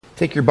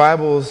Take your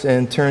Bibles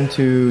and turn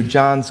to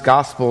John's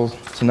Gospel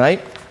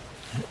tonight.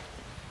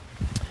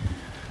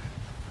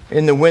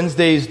 In the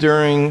Wednesdays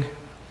during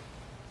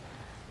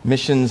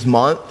Missions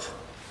Month,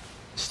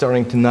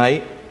 starting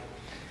tonight,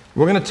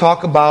 we're going to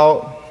talk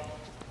about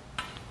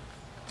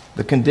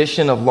the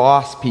condition of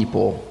lost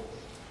people.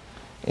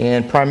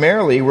 And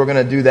primarily, we're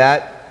going to do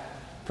that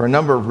for a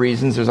number of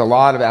reasons. There's a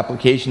lot of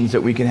applications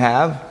that we can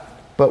have,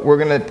 but we're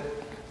going to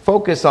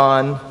focus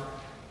on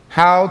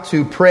how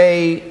to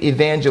pray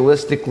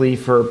evangelistically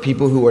for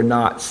people who are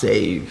not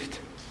saved.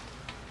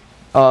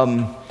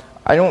 I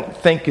don't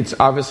think it's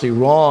obviously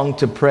wrong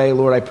to pray,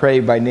 Lord, I pray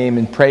by name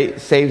and pray,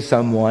 save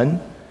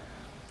someone.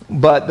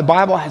 But the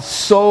Bible has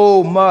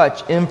so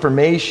much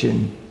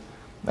information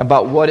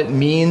about what it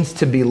means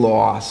to be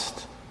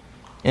lost.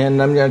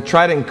 And I'm going to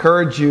try to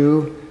encourage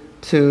you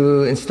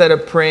to, instead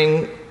of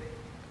praying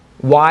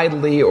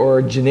widely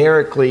or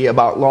generically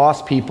about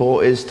lost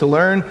people, is to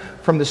learn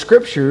from the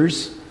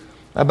Scriptures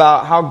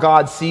about how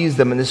God sees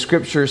them, and the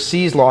Scripture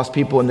sees lost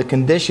people and the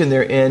condition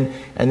they're in,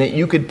 and that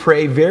you could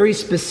pray very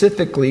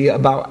specifically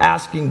about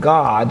asking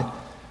God,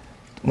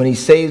 when He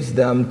saves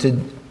them,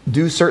 to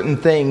do certain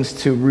things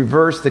to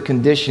reverse the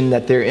condition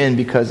that they're in,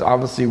 because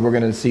obviously we're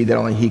going to see that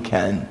only He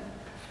can.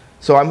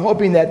 So I'm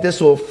hoping that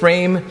this will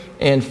frame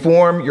and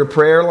form your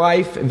prayer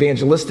life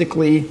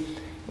evangelistically,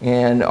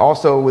 and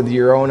also with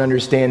your own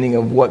understanding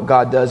of what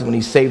God does when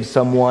He saves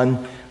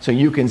someone, so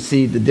you can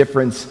see the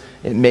difference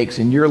it makes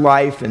in your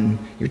life and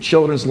your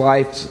children's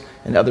lives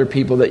and other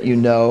people that you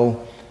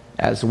know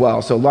as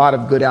well. So a lot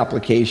of good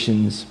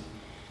applications.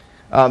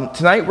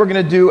 Tonight we're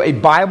going to do a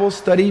Bible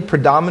study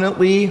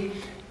predominantly,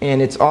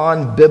 and it's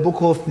on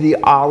biblical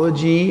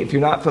theology. If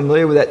you're not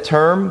familiar with that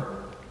term,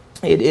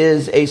 it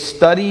is a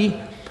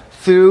study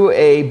through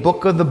a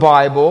book of the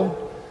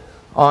Bible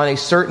on a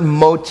certain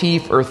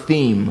motif or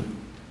theme.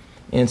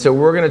 And so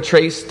we're going to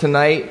trace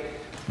tonight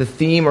the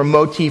theme or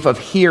motif of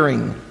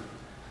hearing.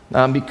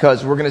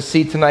 Because we're going to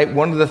see tonight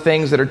one of the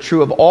things that are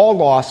true of all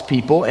lost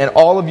people and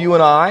all of you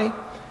and I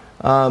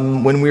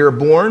when we were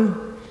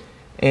born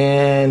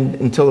and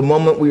until the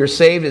moment we were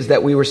saved, is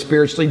that we were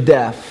spiritually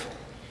deaf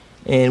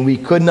and we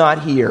could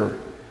not hear.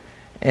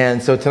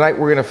 And so tonight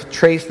we're going to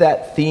trace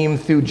that theme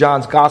through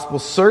John's Gospel.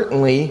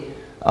 Certainly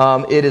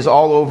it is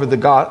all over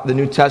the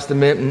New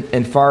Testament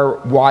and far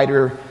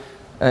wider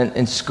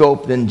in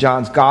scope than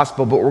John's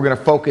Gospel, but we're going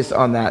to focus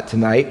on that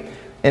tonight.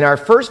 And our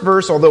first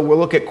verse, although we'll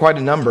look at quite a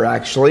number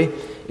actually,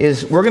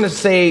 is we're going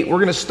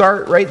to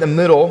start right in the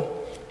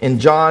middle in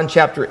John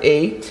chapter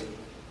 8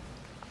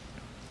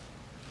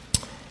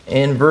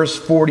 and verse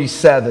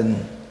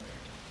 47.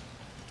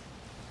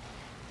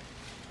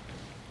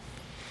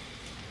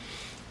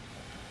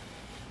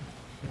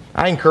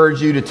 I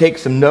encourage you to take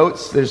some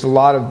notes. There's a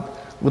lot of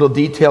little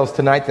details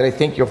tonight that I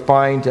think you'll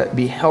find to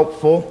be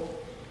helpful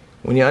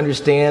when you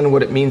understand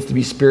what it means to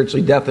be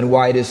spiritually deaf and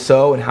why it is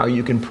so, and how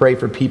you can pray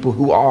for people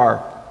who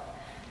are.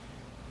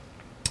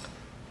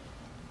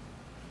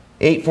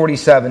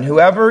 8:47,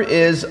 whoever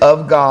is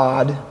of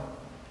God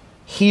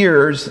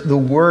hears the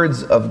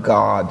words of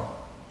God.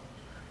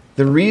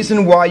 The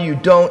reason why you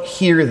don't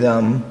hear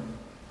them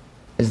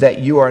is that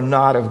you are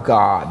not of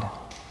God.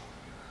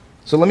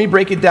 So let me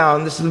break it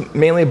down. This is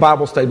mainly a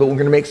Bible study, but we're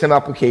going to make some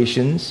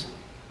applications.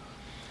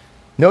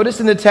 Notice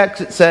in the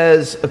text it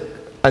says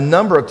a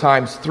number of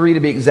times, 3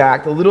 to be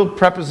exact, a little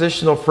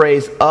prepositional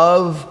phrase,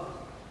 of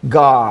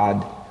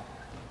God.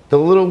 The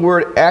little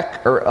word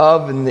ek, or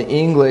of in the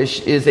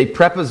English, is a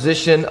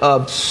preposition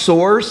of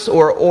source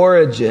or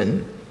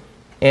origin.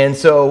 And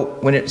so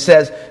when it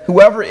says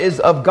whoever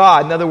is of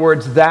God, in other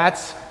words,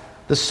 that's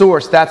the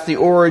source, that's the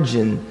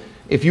origin.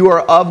 If you are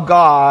of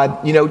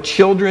God,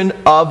 children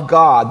of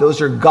God,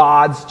 those are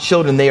God's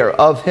children. They are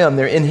of Him.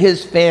 They're in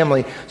His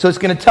family. So it's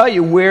going to tell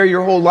you where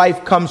your whole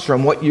life comes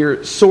from, what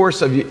your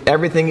source of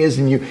everything is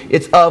in you.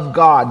 It's of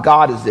God.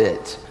 God is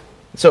it.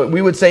 So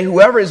we would say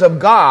whoever is of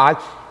God,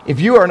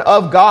 if you are an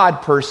of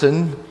God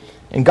person,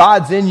 and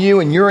God's in you,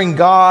 and you're in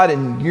God,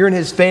 and you're in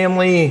His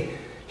family,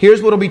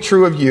 here's what will be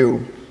true of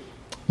you.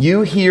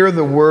 You hear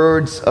the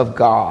words of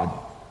God.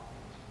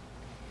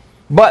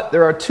 But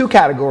there are 2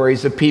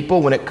 categories of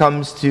people when it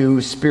comes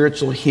to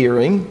spiritual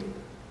hearing.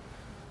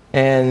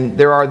 And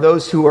there are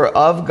those who are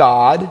of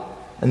God,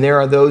 and there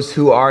are those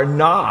who are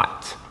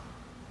not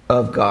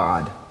of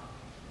God.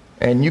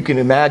 And you can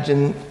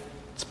imagine,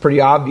 it's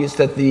pretty obvious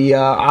that the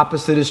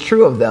opposite is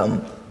true of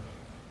them.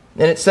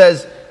 And it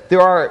says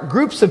there are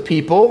groups of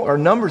people or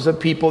numbers of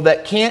people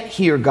that can't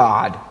hear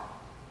God.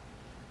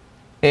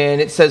 And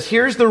it says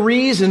here's the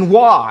reason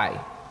why.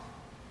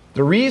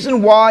 The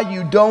reason why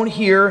you don't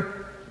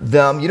hear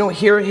them, you don't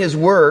hear His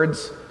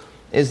words,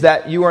 is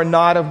that you are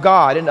not of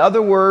God. In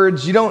other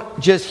words, you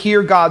don't just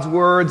hear God's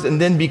words and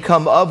then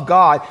become of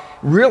God.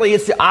 Really,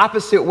 it's the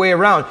opposite way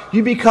around.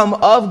 You become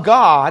of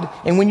God,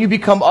 and when you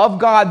become of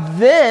God,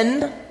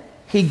 then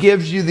He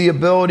gives you the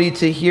ability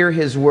to hear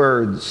His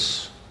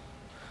words.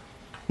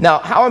 Now,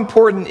 how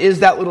important is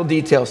that little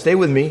detail? Stay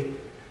with me.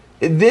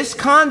 This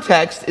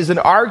context is an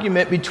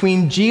argument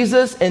between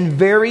Jesus and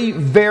very,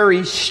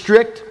 very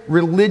strict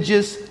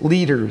religious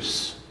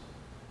leaders.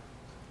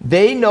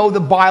 They know the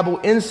Bible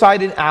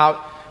inside and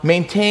out,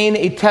 maintain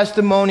a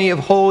testimony of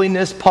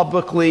holiness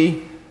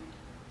publicly,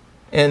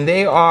 and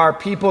they are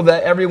people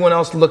that everyone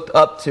else looked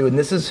up to. And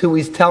this is who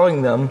he's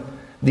telling them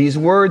these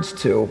words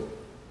to.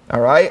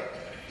 All right?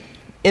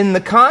 In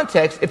the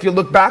context, if you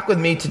look back with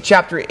me to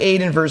chapter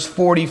 8 and verse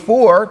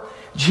 44,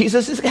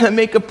 Jesus is going to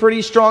make a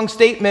pretty strong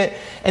statement,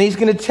 and he's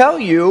going to tell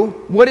you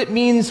what it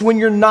means when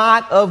you're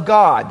not of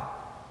God.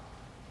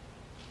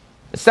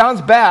 It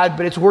sounds bad,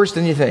 but it's worse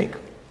than you think.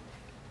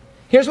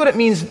 Here's what it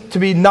means to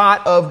be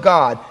not of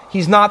God.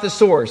 He's not the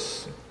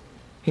source.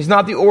 He's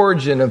not the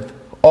origin of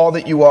all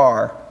that you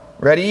are.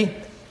 Ready?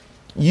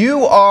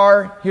 You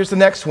are, here's the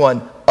next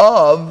one,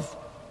 of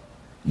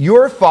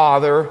your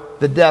father,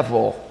 the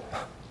devil.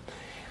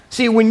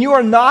 See, when you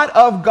are not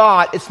of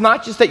God, it's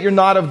not just that you're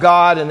not of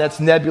God and that's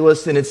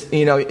nebulous and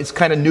it's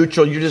kind of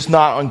neutral. You're just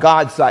not on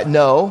God's side.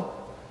 No,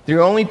 there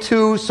are only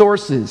two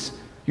sources.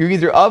 You're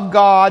either of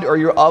God or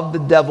you're of the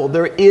devil.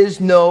 There is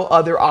no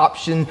other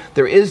option.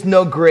 There is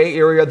no gray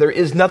area. There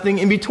is nothing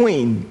in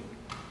between.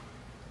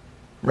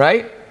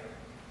 Right?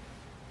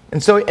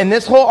 And so in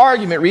this whole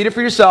argument, read it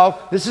for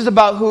yourself, this is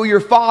about who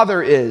your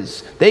father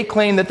is. They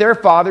claim that their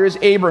father is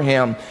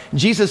Abraham.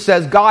 Jesus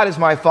says, God is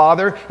my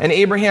father, and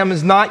Abraham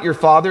is not your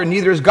father, and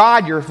neither is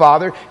God your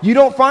father. You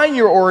don't find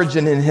your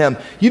origin in him.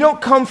 You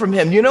don't come from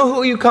him. You know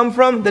who you come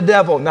from? The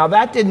devil. Now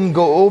that didn't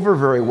go over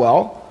very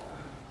well.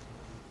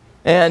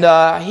 And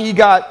he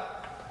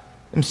got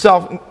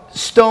himself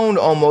stoned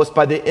almost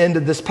by the end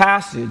of this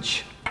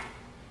passage.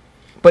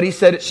 But he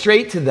said it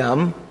straight to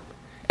them.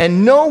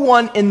 And no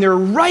one in their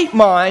right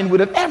mind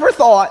would have ever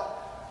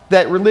thought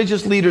that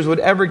religious leaders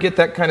would ever get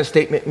that kind of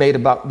statement made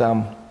about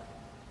them.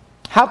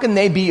 How can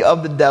they be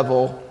of the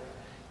devil?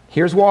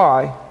 Here's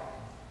why.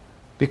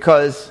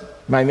 Because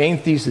my main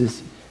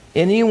thesis,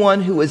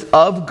 anyone who is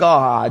of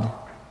God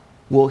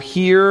will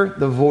hear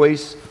the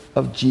voice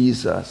of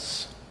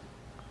Jesus.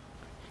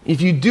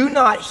 If you do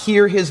not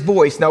hear his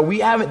voice, now we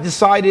haven't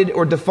decided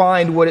or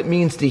defined what it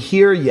means to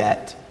hear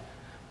yet.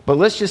 But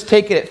let's just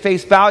take it at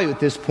face value at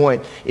this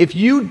point. If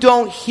you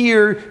don't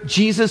hear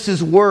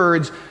Jesus'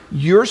 words,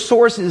 your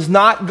source is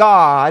not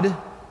God,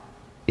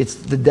 it's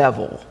the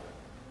devil.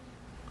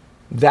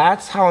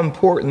 That's how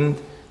important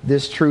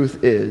this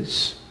truth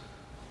is.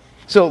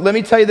 So let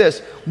me tell you this.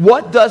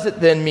 What does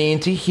it then mean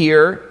to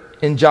hear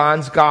in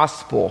John's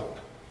gospel?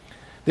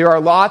 There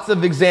are lots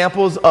of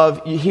examples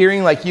of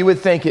hearing like you would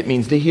think it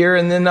means to hear,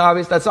 and then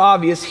that's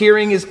obvious.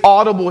 Hearing is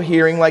audible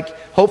hearing, like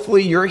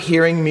hopefully you're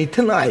hearing me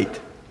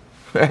tonight.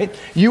 Right?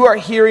 You are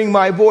hearing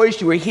my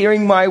voice. You are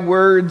hearing my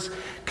words.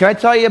 Can I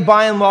tell you,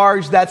 by and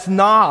large, that's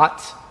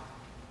not,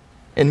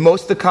 in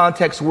most of the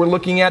context we're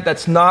looking at,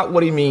 that's not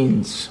what he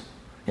means.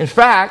 In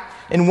fact,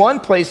 in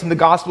one place in the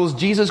Gospels,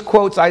 Jesus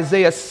quotes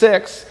Isaiah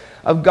 6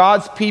 of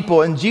God's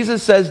people, and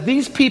Jesus says,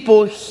 these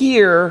people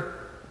hear,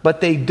 but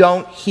they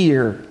don't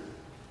hear.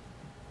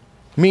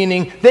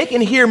 Meaning, they can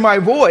hear my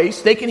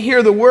voice, they can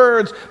hear the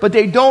words, but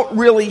they don't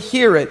really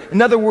hear it.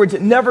 In other words,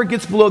 it never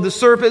gets below the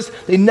surface,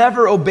 they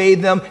never obey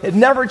them, it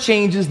never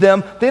changes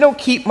them, they don't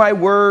keep my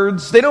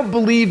words, they don't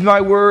believe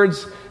my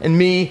words and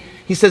me.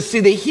 He says,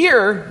 see, they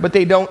hear, but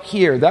they don't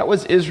hear. That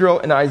was Israel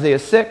in Isaiah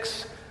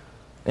 6,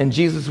 and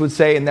Jesus would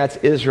say, and that's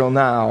Israel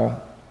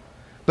now.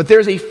 But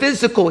there's a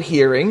physical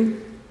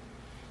hearing,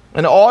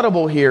 an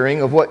audible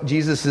hearing of what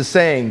Jesus is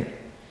saying.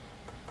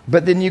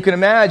 But then you can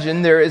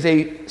imagine there is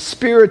a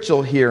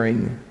spiritual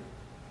hearing.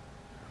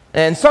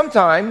 And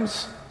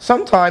sometimes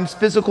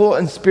physical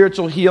and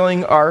spiritual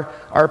healing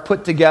are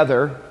put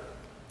together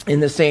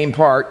in the same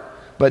part,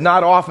 but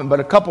not often,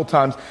 but a couple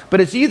times. But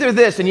it's either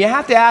this, and you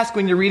have to ask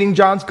when you're reading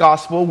John's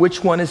gospel,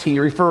 which one is he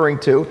referring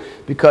to?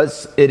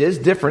 Because it is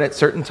different at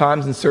certain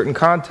times in certain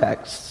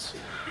contexts.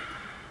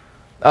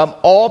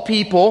 All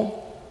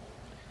people,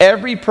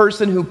 every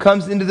person who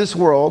comes into this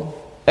world,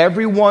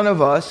 every one of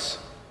us,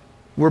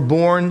 we're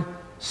born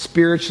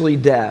spiritually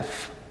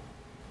deaf.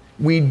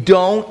 We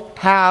don't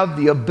have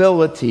the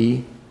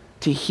ability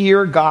to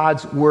hear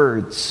God's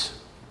words.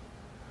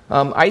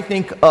 I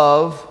think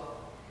of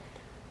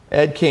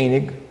Ed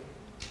Koenig,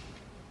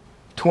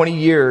 20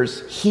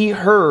 years. He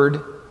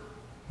heard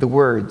the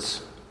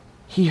words.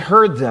 He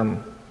heard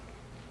them,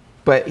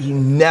 but he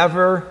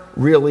never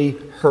really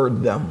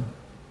heard them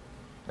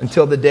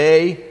until the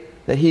day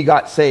that he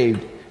got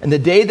saved. And the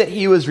day that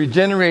he was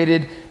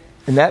regenerated,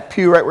 and that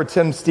pew right where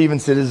Tim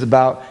Stevenson is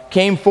about,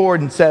 came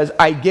forward and says,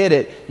 I get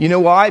it. You know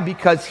why?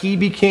 Because he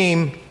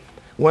became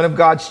one of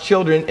God's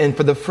children, and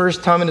for the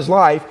first time in his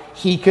life,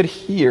 he could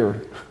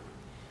hear.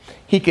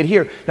 He could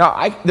hear.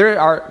 Now, there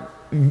are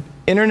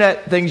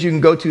internet things you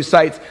can go to,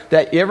 sites,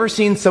 that you ever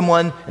seen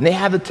someone, and they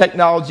have the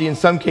technology in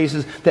some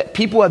cases, that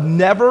people have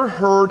never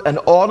heard an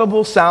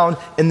audible sound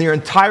in their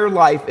entire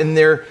life, in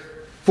their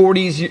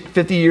 40s,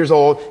 50 years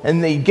old,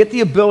 and they get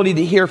the ability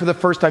to hear for the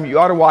first time. You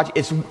ought to watch.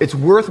 It's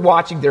worth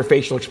watching their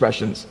facial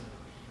expressions.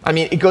 I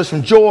mean, it goes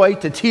from joy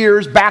to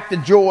tears, back to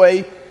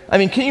joy. I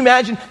mean, can you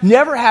imagine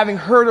never having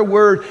heard a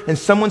word and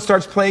someone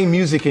starts playing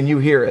music and you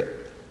hear it?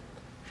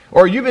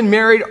 Or you've been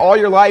married all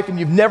your life and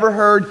you've never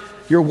heard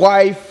your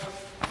wife.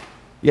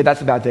 Yeah,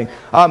 that's a bad thing.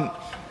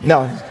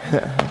 No.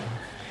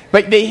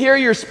 But they hear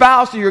your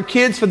spouse or your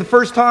kids for the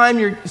first time,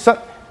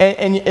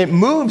 and it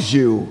moves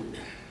you.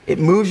 It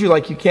moves you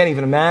like you can't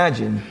even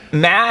imagine.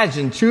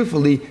 Imagine,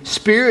 truthfully,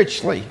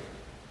 spiritually,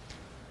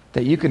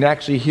 that you can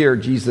actually hear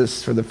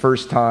Jesus for the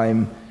first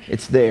time.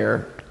 It's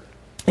there.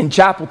 In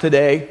chapel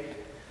today,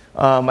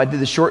 I did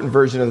the shortened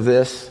version of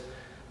this,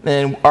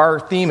 and our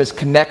theme is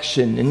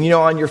connection. And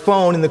on your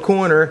phone in the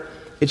corner,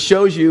 it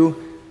shows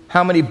you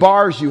how many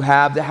bars you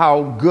have,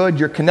 how good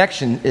your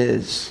connection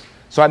is.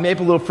 So I made up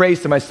a little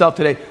phrase to myself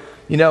today.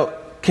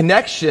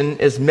 Connection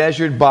is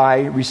measured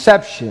by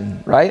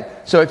reception, right?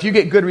 So if you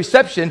get good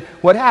reception,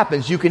 what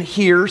happens? You can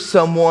hear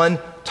someone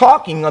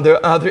talking on the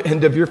other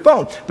end of your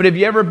phone. But have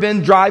you ever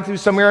been drive through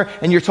somewhere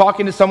and you're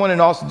talking to someone and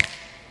also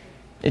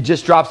it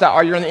just drops out?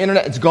 Or you're on the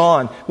internet, it's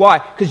gone. Why?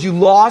 Because you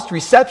lost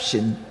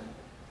reception.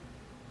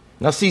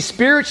 Now see,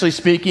 spiritually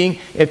speaking,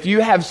 if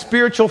you have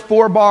spiritual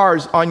 4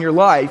 bars on your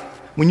life,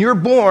 when you're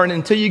born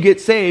until you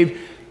get saved,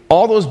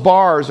 all those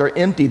bars are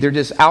empty. They're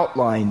just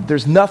outlined.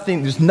 There's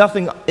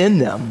nothing in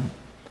them.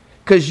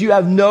 Because you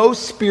have no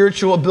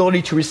spiritual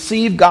ability to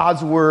receive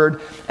God's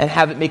word and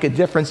have it make a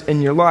difference in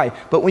your life.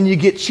 But when you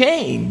get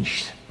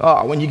changed,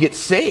 when you get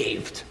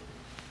saved,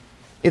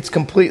 it's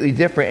completely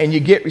different. And you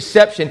get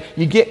reception,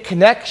 you get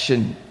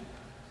connection.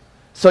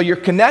 So your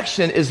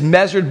connection is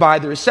measured by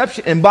the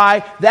reception. And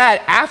by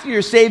that, after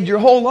you're saved your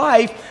whole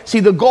life,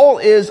 see, the goal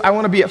is I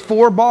want to be at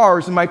 4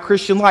 bars in my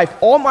Christian life.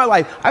 All my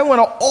life, I want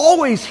to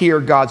always hear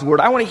God's word.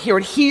 I want to hear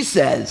what He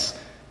says.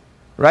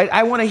 Right?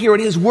 I want to hear what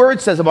His word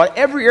says about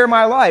every area of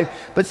my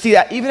life. But see,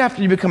 that even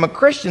after you become a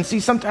Christian, see,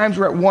 sometimes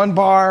we're at 1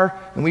 bar,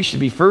 and we should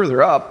be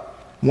further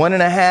up.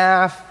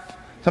 1.5.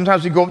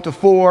 Sometimes we go up to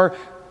 4,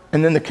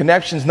 and then the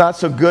connection's not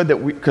so good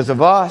because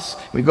of us.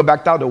 We go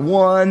back down to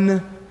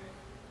 1.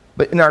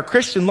 But in our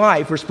Christian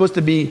life, we're supposed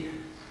to be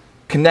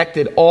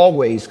connected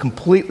always,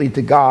 completely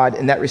to God,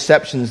 and that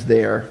reception's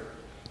there.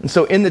 And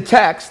so in the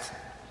text,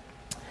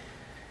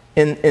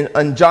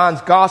 in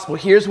John's gospel,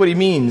 here's what he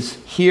means.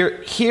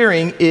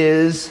 Hearing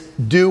is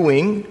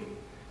doing.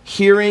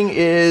 Hearing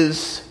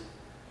is,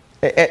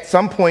 at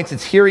some points,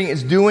 it's hearing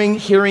is doing.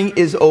 Hearing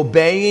is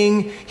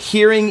obeying.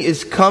 Hearing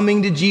is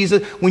coming to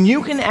Jesus. When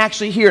you can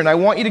actually hear, and I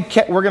want you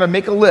to, we're going to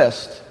make a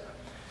list.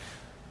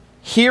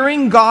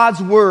 Hearing God's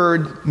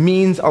word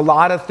means a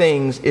lot of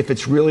things if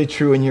it's really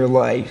true in your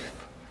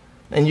life.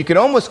 And you could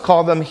almost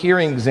call them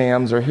hearing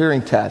exams or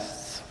hearing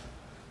tests.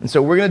 And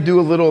so we're going to do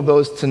a little of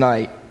those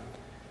tonight.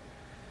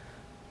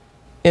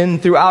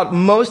 And throughout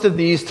most of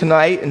these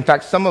tonight, in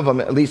fact, some of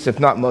them, at least if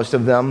not most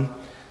of them,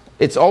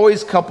 it's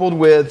always coupled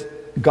with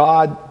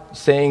God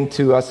saying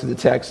to us in the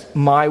text,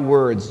 my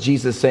words,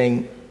 Jesus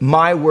saying,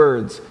 my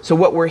words. So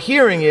what we're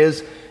hearing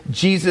is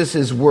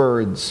Jesus'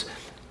 words.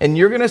 And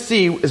you're going to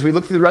see, as we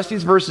look through the rest of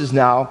these verses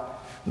now,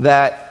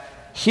 that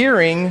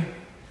hearing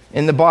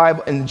in the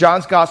Bible, in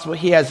John's gospel,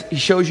 he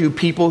shows you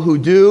people who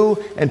do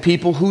and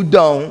people who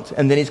don't,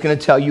 and then he's going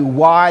to tell you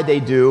why they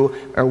do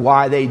or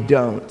why they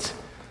don't.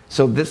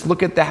 So let's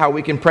look at how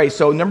we can pray.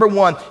 So number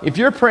 1, if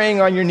you're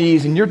praying on your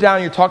knees and you're down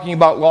and you're talking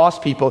about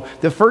lost people,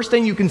 the first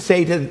thing you can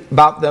say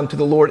about them to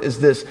the Lord is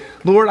this: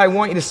 Lord, I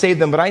want you to save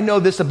them, but I know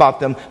this about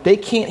them. They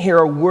can't hear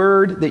a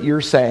word that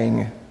you're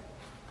saying.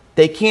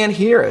 They can't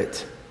hear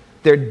it.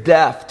 They're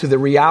deaf to the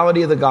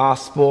reality of the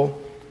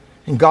gospel.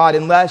 And God,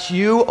 unless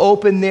you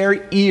open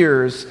their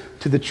ears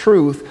to the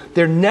truth,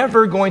 they're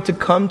never going to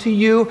come to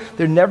you.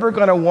 They're never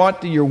going to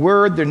want your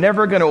word. They're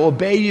never going to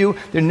obey you.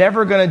 They're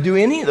never going to do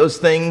any of those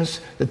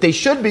things that they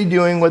should be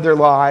doing with their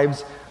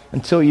lives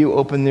until you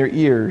open their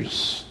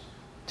ears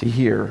to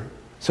hear.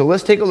 So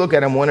let's take a look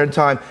at them one at a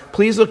time.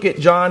 Please look at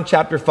John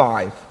chapter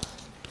 5.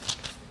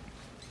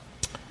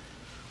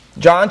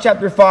 John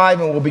chapter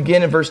 5, and we'll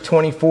begin in verse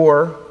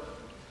 24.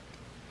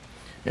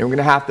 And we're going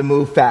to have to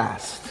move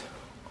fast.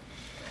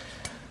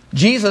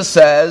 Jesus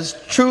says,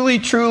 truly,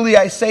 truly,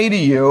 I say to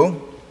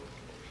you,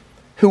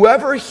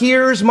 whoever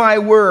hears my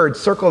word,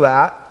 circle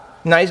that.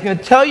 Now he's going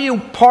to tell you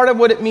part of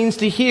what it means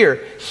to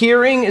hear.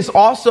 Hearing is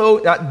also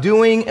not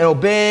doing and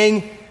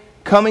obeying,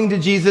 coming to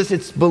Jesus.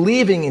 It's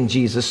believing in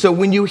Jesus. So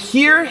when you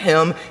hear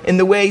him in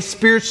the way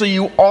spiritually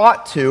you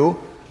ought to,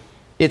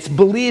 it's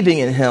believing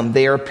in him.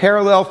 They are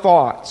parallel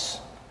thoughts.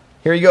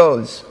 Here he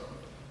goes.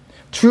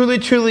 Truly,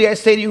 truly, I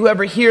say to you,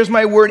 whoever hears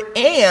my word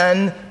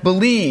and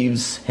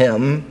believes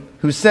him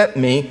who sent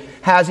me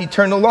has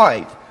eternal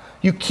life.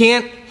 You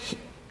can't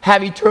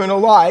have eternal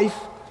life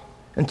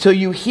until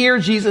you hear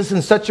Jesus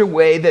in such a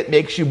way that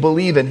makes you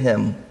believe in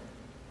him.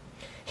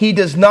 He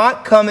does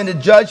not come into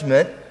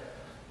judgment,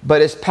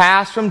 but is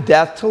passed from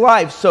death to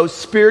life. So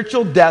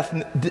spiritual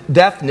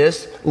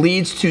deafness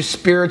leads to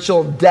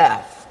spiritual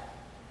death.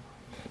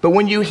 But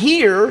when you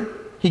hear,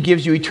 he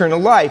gives you eternal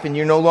life, and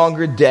you're no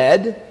longer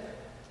dead,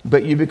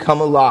 but you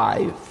become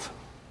alive.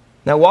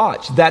 Now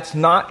watch, that's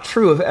not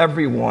true of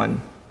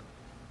everyone.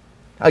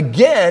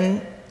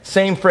 Again,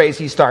 Same phrase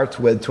he starts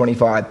with,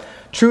 25.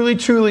 Truly,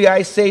 truly,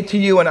 I say to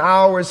you, an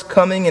hour is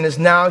coming and is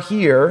now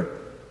here.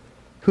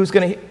 Who's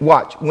going to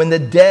watch? When the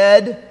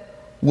dead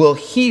will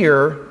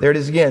hear, there it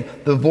is again,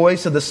 the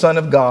voice of the Son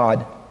of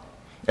God.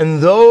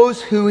 And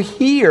those who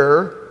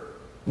hear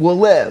will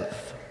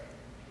live.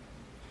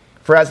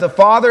 For as the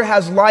Father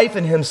has life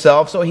in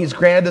himself, so he's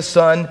granted the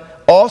Son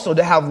also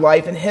to have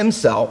life in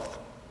himself.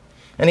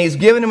 And he's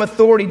given him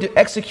authority to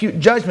execute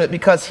judgment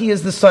because he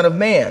is the Son of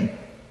Man.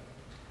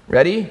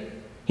 Ready?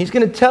 He's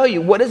going to tell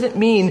you, what does it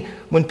mean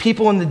when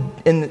people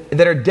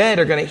that are dead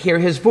are going to hear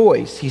his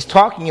voice? He's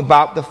talking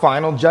about the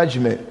final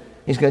judgment.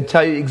 He's going to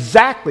tell you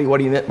exactly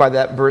what he meant by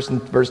that verse in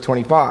verse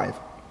 25.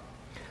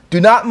 Do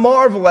not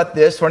marvel at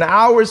this, for an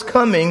hour is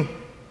coming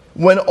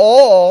when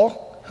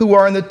all who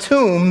are in the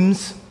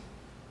tombs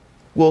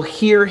will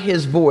hear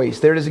his voice.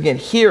 There it is again.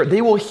 Hear.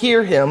 They will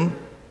hear him.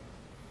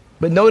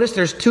 But notice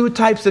there's two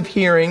types of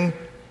hearing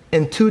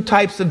and two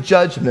types of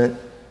judgment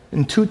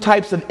and two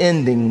types of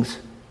endings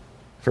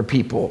for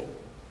people.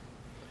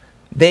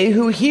 They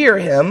who hear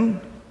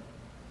him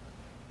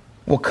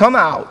will come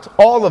out,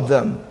 all of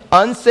them,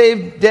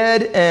 unsaved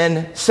dead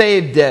and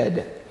saved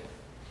dead.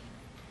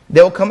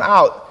 They'll come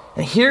out.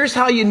 And here's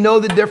how you know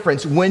the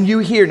difference when you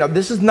hear. Now,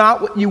 this is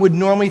not what you would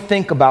normally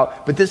think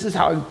about, but this is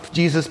how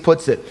Jesus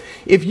puts it.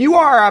 If you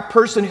are a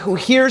person who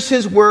hears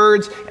his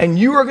words and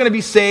you are going to be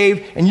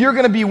saved and you're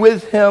going to be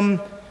with him,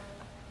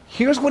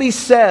 here's what he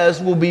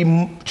says will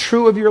be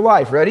true of your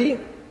life. Ready?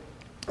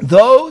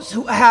 Those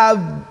who have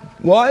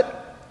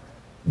what?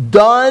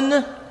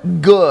 Done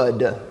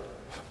good.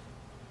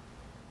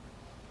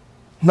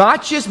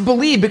 Not just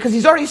believe, because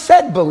he's already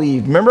said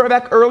believe. Remember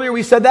back earlier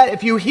we said that?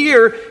 If you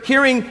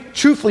hearing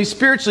truthfully,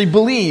 spiritually,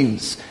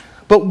 believes.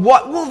 But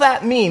what will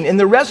that mean? In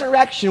the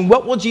resurrection,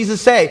 what will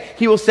Jesus say?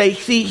 He will say,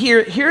 see,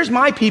 here's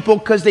my people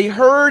because they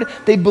heard,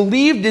 they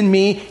believed in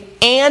me,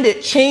 and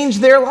it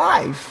changed their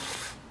life.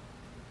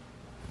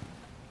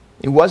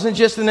 It wasn't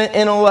just an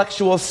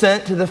intellectual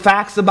assent to the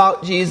facts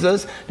about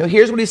Jesus. No,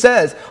 here's what he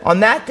says.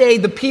 On that day,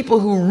 the people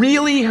who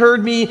really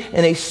heard me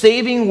in a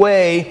saving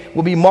way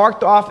will be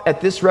marked off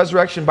at this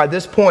resurrection by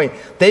this point.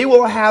 They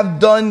will have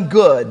done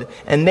good,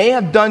 and they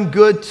have done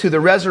good to the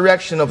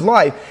resurrection of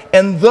life.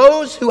 And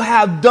those who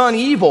have done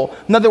evil,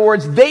 in other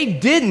words, they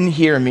didn't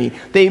hear me.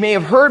 They may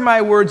have heard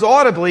my words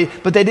audibly,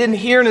 but they didn't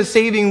hear in a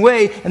saving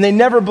way, and they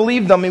never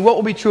believed on me. What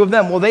will be true of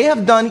them? Well, they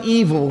have done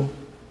evil.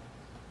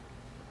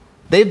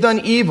 They've done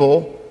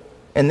evil,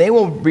 and they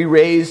will be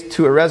raised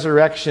to a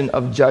resurrection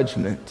of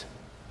judgment.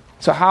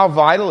 So how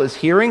vital is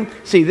hearing?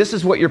 See, this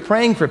is what you're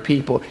praying for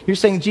people. You're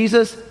saying,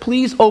 Jesus,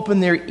 please open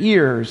their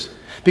ears.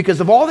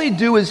 Because if all they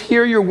do is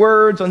hear your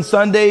words on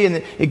Sunday,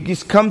 and it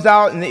just comes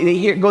out, and they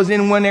hear, it goes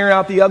in one ear and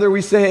out the other,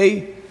 we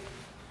say,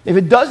 if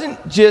it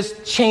doesn't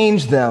just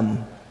change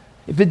them,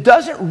 if it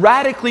doesn't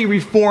radically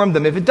reform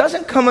them, if it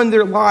doesn't come in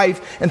their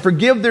life and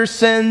forgive their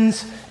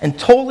sins and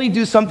totally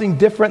do something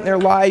different in their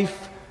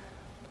life,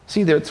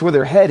 see, that's where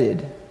they're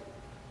headed.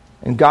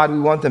 And God, we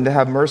want them to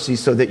have mercy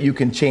so that you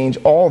can change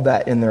all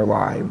that in their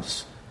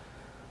lives.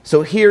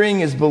 So hearing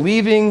is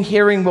believing.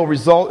 Hearing will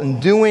result in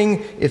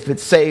doing if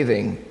it's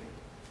saving.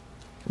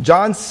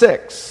 John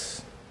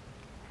 6,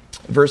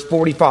 verse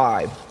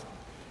 45.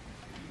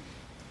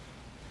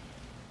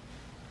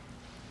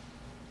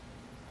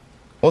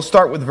 We'll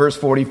start with verse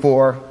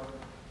 44.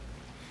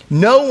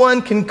 No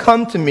one can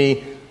come to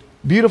me,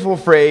 beautiful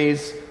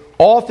phrase,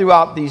 all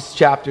throughout these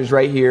chapters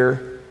right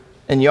here.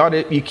 And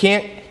you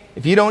can't,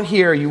 if you don't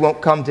hear, you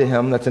won't come to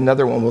him. That's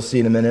another one we'll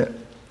see in a minute.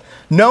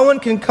 No one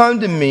can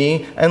come to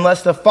me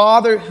unless the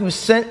Father who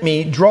sent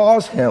me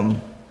draws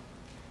him.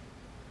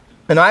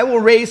 And I will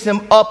raise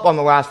him up on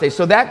the last day.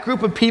 So that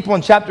group of people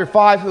in chapter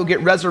 5 who get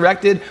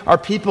resurrected are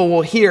people who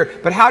will hear.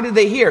 But how did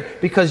they hear?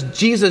 Because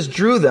Jesus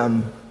drew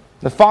them.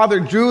 The Father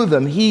drew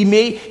them.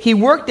 He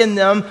worked in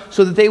them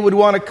so that they would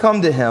want to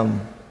come to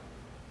him.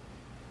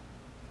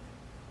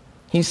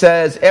 He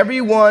says, let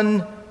me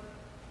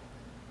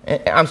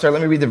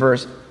read the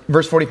verse.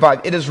 Verse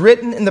 45. It is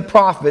written in the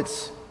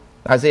prophets,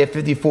 Isaiah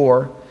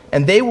 54,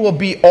 and they will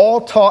be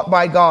all taught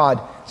by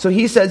God. So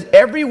he says,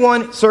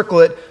 everyone, circle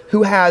it,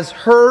 who has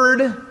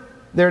heard,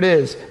 there it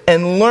is,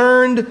 and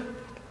learned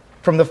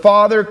from the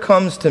Father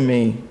comes to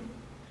me.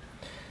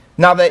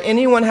 Now that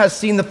anyone has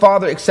seen the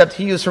Father except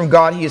he is from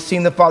God, he has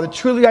seen the Father.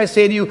 Truly I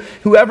say to you,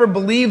 whoever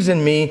believes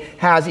in me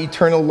has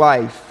eternal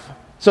life.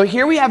 So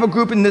here we have a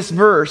group in this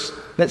verse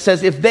that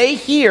says if they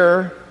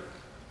hear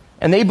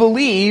and they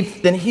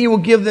believe, then he will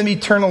give them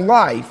eternal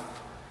life.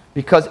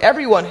 Because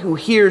everyone who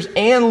hears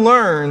and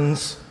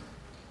learns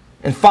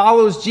and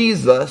follows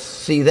Jesus,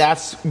 see,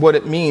 that's what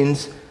it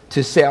means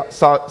to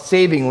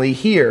savingly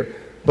hear.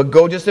 But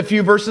go just a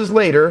few verses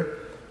later,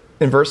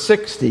 in verse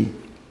 60.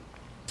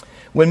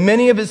 When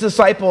many of his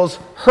disciples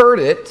heard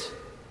it,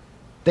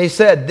 they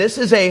said, this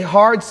is a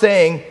hard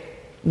saying.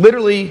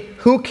 Literally,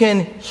 who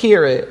can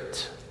hear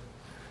it?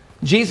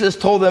 Jesus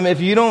told them,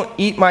 if you don't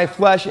eat my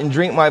flesh and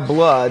drink my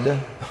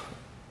blood,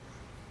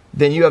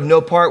 then you have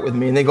no part with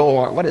me. And they go,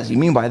 well, what does he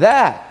mean by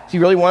that? Does he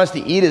really want us to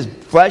eat his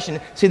flesh? And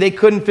see, they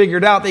couldn't figure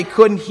it out. They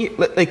couldn't hear,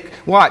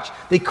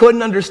 they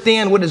couldn't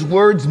understand what his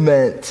words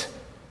meant.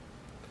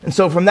 And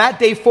so from that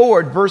day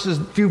forward,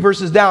 few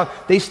verses down,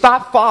 they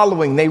stopped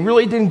following. They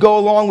really didn't go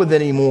along with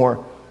it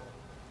anymore.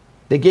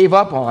 They gave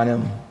up on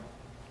him.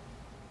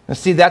 Now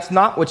see, that's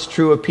not what's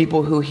true of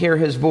people who hear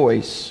his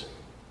voice.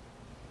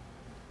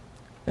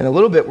 In a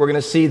little bit, we're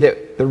going to see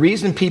that the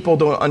reason people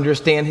don't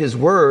understand his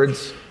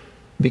words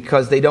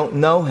because they don't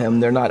know him,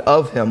 they're not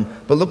of him.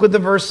 But look what the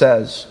verse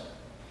says.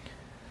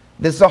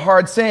 This is a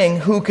hard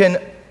saying, who can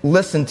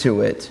listen to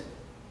it?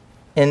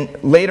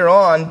 And later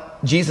on,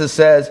 Jesus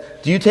says,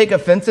 do you take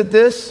offense at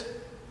this?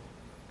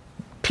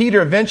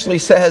 Peter eventually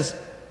says,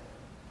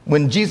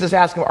 when Jesus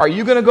asks him, are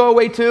you going to go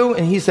away too?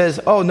 And he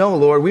says, oh no,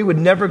 Lord, we would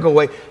never go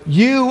away.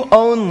 You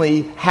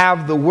only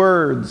have the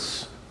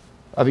words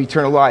of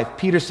eternal life.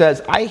 Peter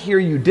says, I hear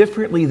you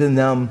differently than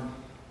them.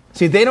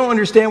 See, they don't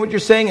understand what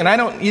you're saying, and I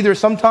don't either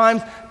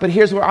sometimes, but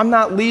here's where I'm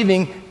not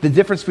leaving the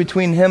difference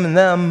between him and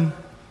them,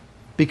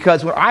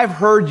 because when I've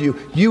heard you,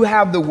 you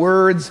have the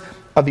words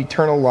of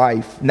eternal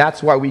life, and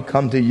that's why we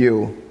come to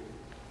you.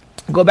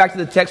 Go back to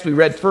the text we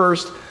read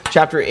first,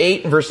 chapter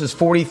 8, verses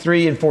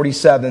 43 and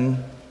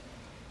 47.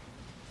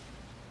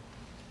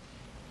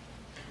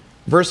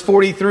 Verse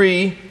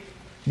 43,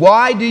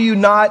 why do you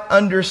not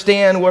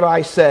understand what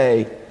I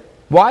say?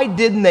 Why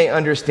didn't they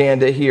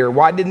understand it here?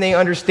 Why didn't they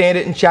understand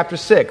it in chapter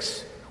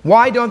 6?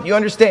 Why don't you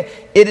understand?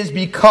 It is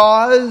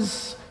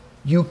because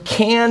you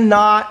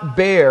cannot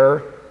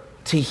bear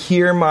to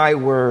hear my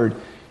word.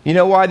 You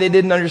know why they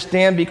didn't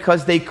understand?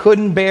 Because they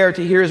couldn't bear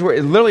to hear his word.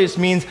 It literally just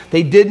means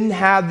they didn't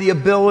have the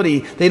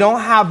ability. They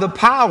don't have the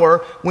power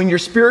when you're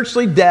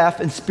spiritually deaf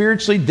and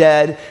spiritually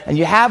dead and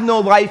you have no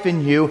life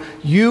in you.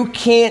 You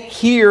can't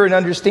hear and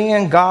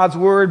understand God's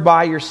word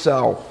by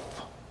yourself.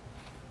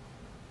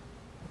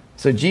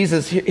 So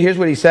Jesus, here's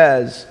what he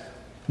says.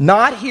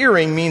 Not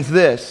hearing means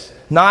this.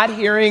 Not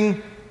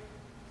hearing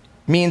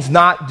means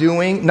not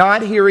doing.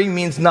 Not hearing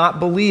means not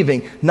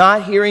believing.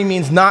 Not hearing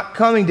means not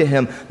coming to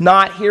him.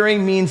 Not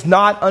hearing means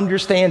not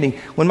understanding.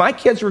 When my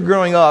kids were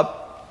growing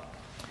up,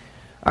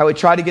 I would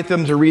try to get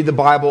them to read the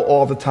Bible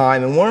all the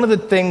time. And one of the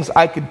things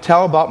I could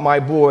tell about my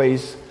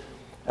boys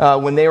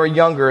when they were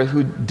younger,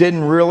 who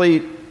didn't really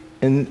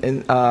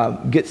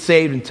get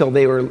saved until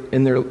they were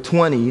in their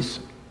 20s,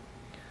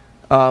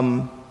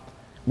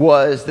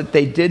 was that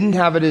they didn't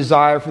have a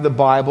desire for the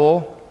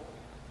Bible,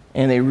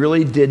 and they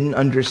really didn't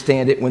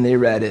understand it when they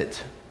read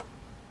it.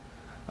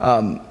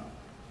 That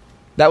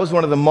was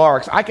one of the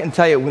marks. I can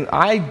tell you, when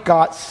I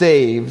got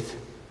saved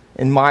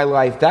in my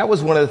life, that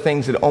was one of the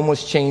things that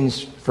almost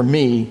changed for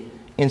me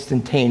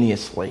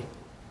instantaneously.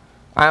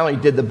 I only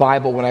did the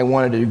Bible when I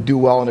wanted to do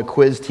well in a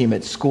quiz team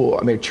at school,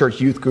 a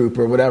church youth group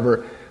or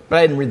whatever, but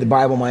I didn't read the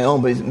Bible on my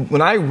own. But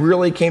when I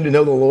really came to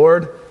know the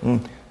Lord,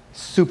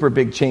 super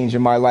big change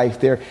in my life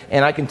there.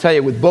 And I can tell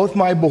you, with both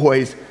my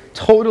boys,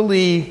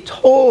 totally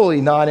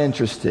not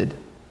interested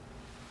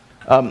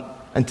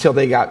until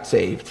they got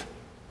saved.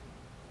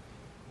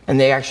 And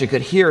they actually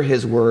could hear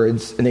his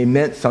words, and they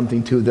meant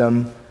something to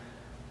them.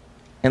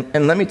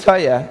 And let me tell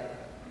you,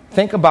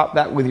 think about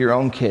that with your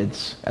own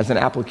kids as an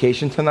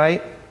application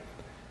tonight,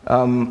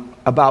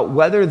 about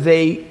whether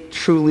they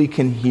truly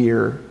can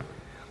hear.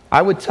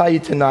 I would tell you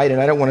tonight,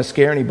 and I don't want to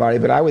scare anybody,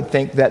 but I would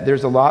think that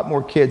there's a lot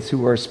more kids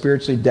who are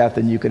spiritually deaf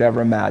than you could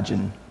ever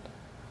imagine.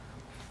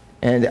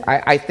 And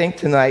I think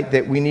tonight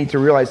that we need to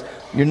realize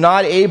you're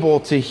not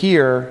able to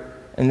hear,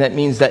 and that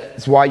means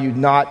that's why you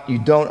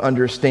don't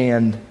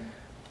understand.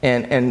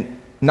 And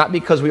not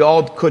because we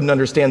all couldn't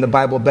understand the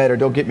Bible better,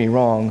 don't get me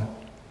wrong.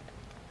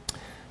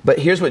 But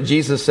here's what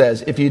Jesus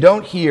says. If you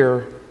don't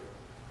hear,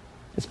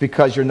 it's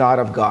because you're not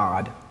of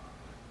God.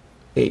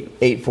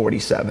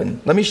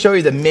 8:47. Let me show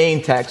you the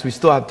main text. We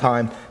still have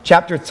time.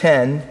 Chapter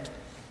 10,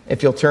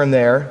 if you'll turn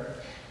there.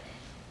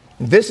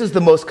 This is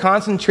the most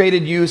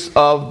concentrated use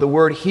of the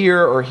word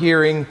hear or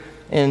hearing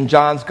in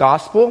John's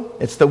gospel.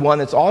 It's the one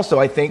that's also,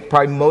 I think,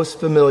 probably most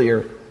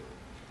familiar.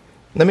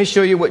 Let me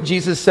show you what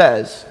Jesus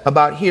says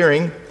about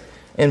hearing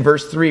in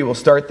verse 3. We'll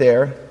start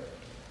there.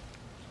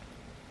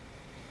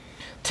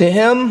 To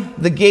him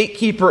the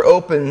gatekeeper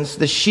opens.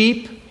 The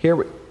sheep,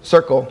 here,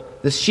 circle.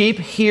 The sheep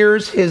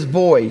hears his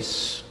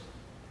voice,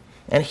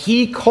 and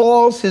he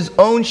calls his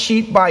own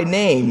sheep by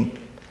name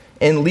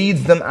and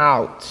leads them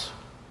out.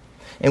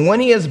 And when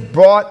he has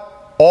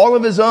brought all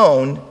of his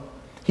own,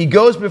 he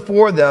goes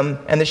before them,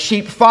 and the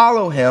sheep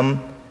follow him.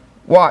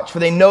 Watch, for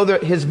they know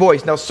his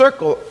voice. Now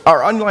circle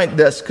or underline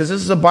this, because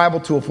this is a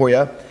Bible tool for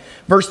you.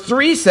 Verse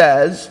 3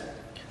 says,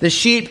 the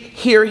sheep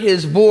hear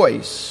his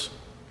voice.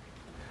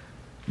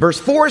 Verse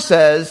 4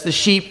 says, the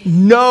sheep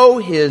know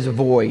his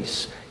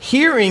voice.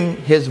 Hearing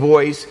his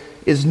voice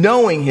is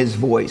knowing his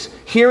voice.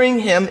 Hearing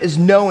him is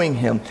knowing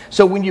him.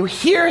 So when you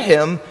hear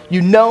him,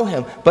 you know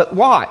him. But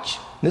watch.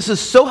 This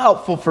is so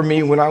helpful for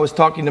me when I was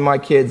talking to my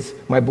kids,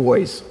 my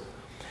boys.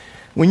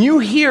 When you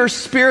hear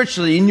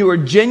spiritually and you are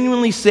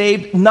genuinely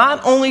saved,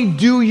 not only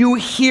do you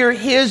hear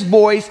his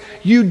voice,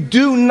 you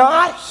do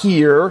not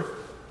hear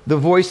the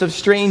voice of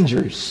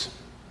strangers.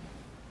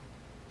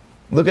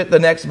 Look at the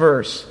next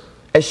verse.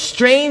 A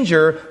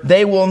stranger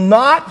they will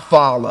not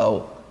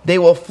follow. They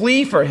will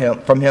flee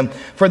from him,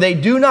 for they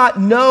do not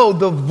know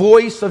the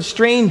voice of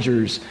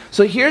strangers.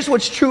 So here's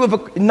what's true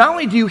of not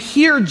only do you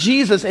hear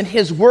Jesus and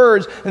his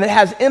words, and it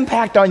has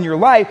impact on your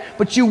life,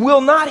 but you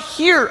will not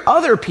hear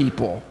other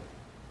people.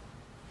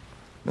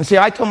 And see,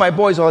 I tell my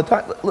boys all the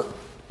time, look,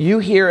 you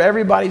hear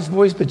everybody's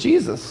voice but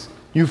Jesus.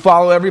 You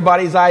follow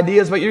everybody's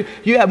ideas, but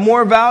you have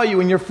more value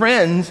in your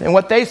friends and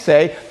what they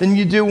say than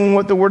you do in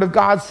what the Word of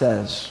God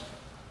says.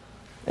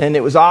 And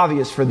it was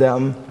obvious for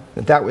them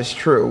that that was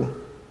true.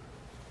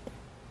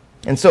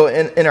 And so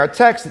in our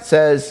text it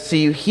says,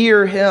 see, you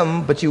hear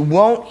him, but you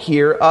won't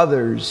hear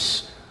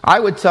others. I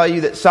would tell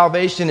you that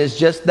salvation is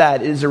just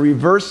that. It is a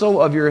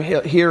reversal of your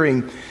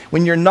hearing.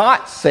 When you're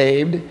not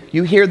saved,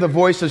 you hear the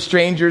voice of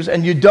strangers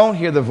and you don't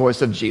hear the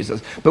voice of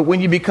Jesus. But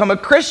when you become a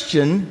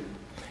Christian,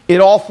 it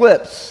all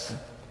flips.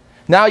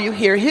 Now you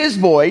hear his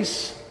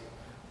voice,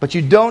 but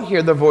you don't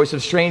hear the voice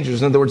of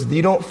strangers. In other words,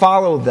 you don't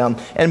follow them.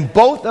 And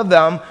both of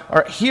them,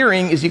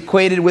 hearing is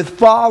equated with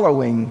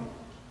following.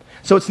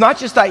 So it's not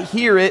just I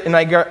hear it and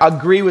I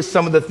agree with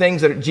some of the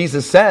things that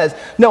Jesus says.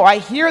 No, I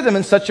hear them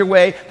in such a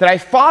way that I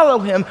follow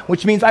him,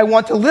 which means I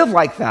want to live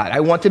like that. I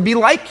want to be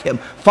like him.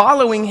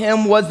 Following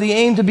him was the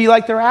aim, to be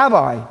like the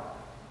rabbi.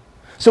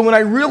 So when I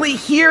really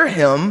hear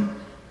him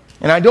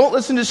and I don't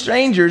listen to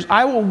strangers,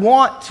 I will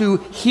want to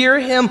hear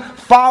him,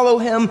 follow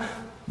him,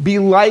 be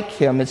like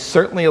him. It's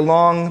certainly a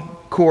long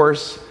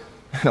course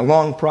and a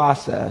long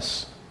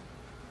process.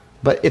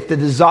 But if the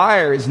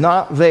desire is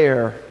not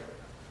there,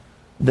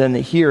 then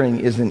the hearing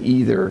isn't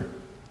either.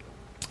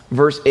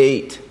 Verse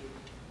 8.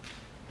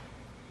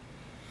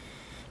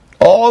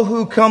 All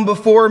who come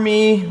before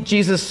me,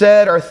 Jesus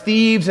said, are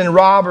thieves and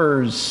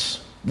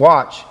robbers.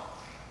 Watch.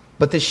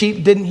 But the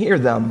sheep didn't hear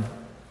them.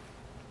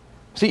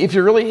 See, if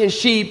you're really his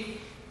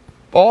sheep,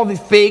 all the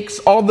fakes,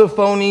 all the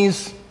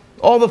phonies,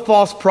 all the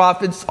false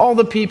prophets, all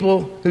the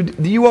people,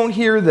 you won't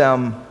hear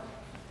them,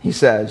 he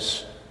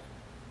says.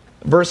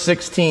 Verse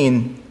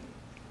 16.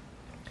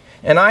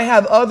 And I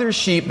have other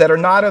sheep that are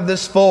not of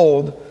this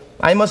fold.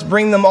 I must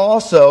bring them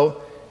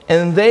also,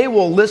 and they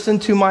will listen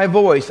to my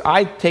voice.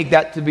 I take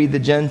that to be the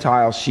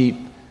Gentile sheep,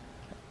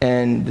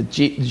 and the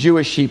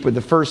Jewish sheep were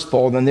the first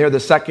fold, and they're the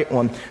second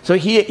one. So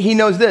he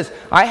knows this.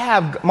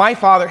 My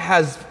Father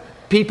has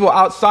people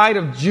outside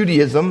of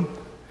Judaism,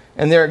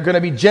 and they're going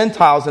to be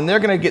Gentiles, and they're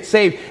going to get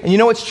saved. And you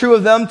know what's true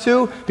of them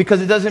too?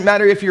 Because it doesn't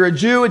matter if you're a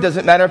Jew, it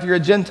doesn't matter if you're a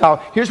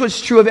Gentile. Here's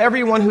what's true of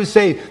everyone who's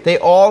saved. They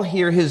all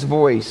hear his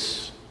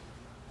voice.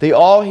 They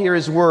all hear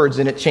his words,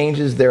 and it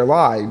changes their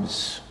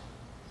lives.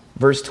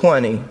 Verse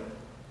 20.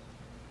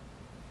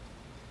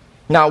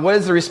 Now, what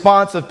is the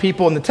response of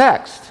people in the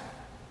text?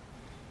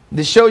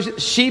 This shows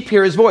sheep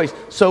hear his voice.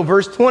 So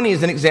verse 20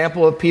 is an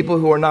example of people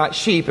who are not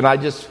sheep, and I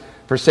just,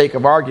 for sake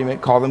of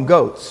argument, call them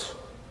goats.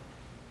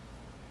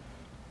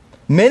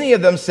 Many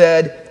of them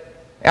said,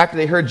 after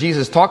they heard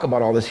Jesus talk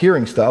about all this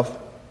hearing stuff,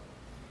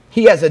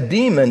 he has a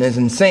demon, is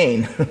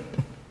insane.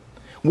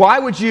 Why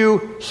would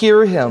you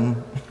hear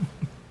him?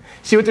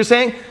 See what they're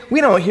saying?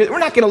 We're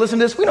not going to listen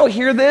to this. We don't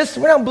hear this.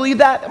 We don't believe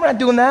that. We're not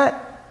doing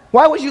that.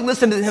 Why would you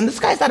listen to him? This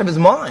guy's out of his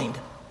mind.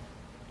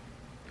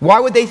 Why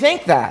would they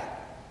think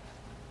that?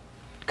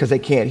 Because they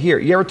can't hear.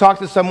 You ever talk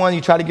to someone, you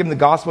try to give them the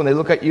gospel, and they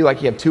look at you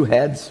like you have two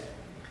heads?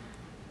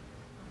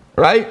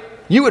 Right?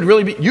 You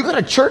go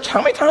to church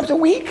how many times a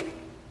week?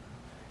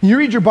 You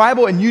read your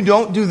Bible and you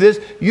don't do this,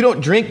 you don't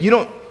drink,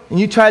 and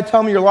you try to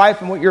tell them your life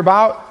and what you're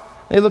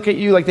about, they look at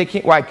you like they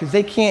can't. Why? Because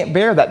they can't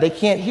bear that. They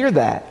can't hear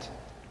that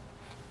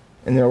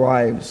in their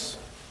lives.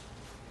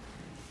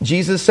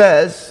 Jesus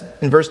says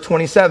in verse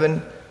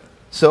 27,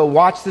 so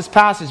watch this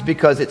passage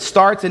because it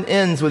starts and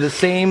ends with the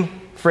same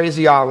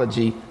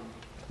phraseology.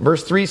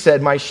 Verse 3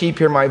 said, my sheep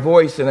hear my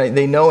voice and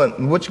they know it.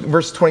 Which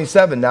verse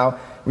 27 now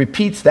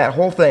repeats that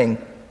whole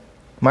thing.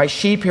 My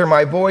sheep hear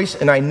my voice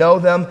and I know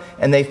them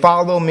and they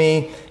follow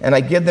me and I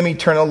give them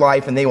eternal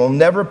life and they will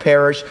never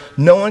perish.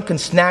 No one can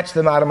snatch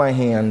them out of my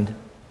hand.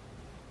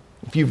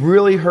 If you've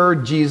really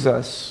heard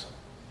Jesus,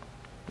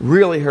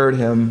 really heard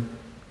him,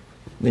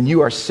 then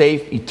you are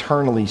safe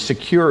eternally,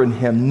 secure in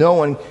him. No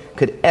one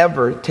could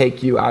ever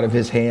take you out of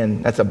his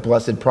hand. That's a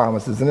blessed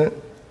promise, isn't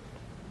it?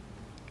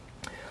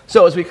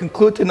 So as we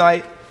conclude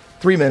tonight,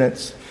 3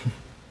 minutes,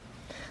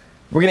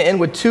 we're going to end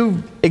with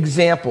 2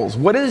 examples.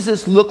 What does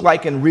this look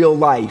like in real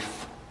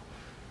life?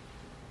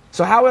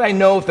 So how would I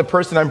know if the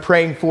person I'm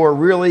praying for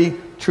really,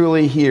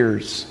 truly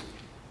hears?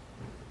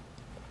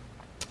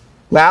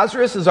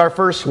 Lazarus is our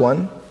first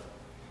one.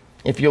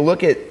 If you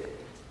look at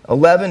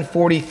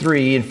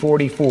 11:43 and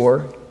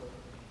 44.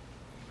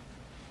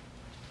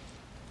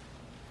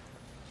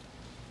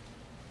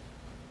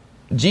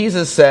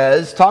 Jesus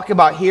says, talk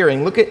about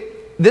hearing. Look at,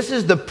 this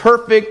is the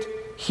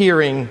perfect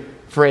hearing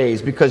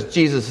phrase because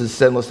Jesus is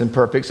sinless and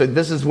perfect. So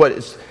this is what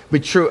is be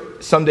true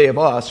someday of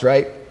us,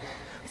 right?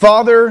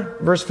 Father,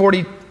 verse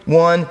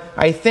 41,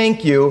 I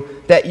thank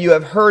you that you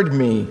have heard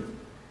me.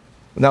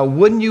 Now,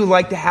 wouldn't you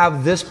like to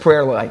have this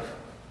prayer life?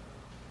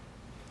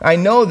 I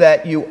know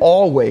that you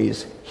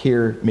always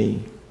hear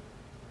me.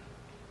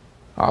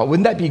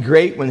 Wouldn't that be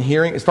great when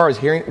hearing, as far as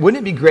hearing,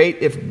 wouldn't it be great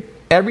if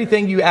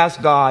everything you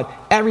asked God,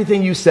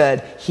 everything you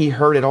said, He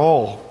heard it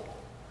all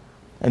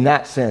in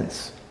that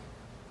sense?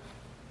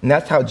 And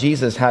that's how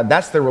Jesus had,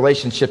 that's the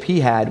relationship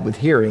He had with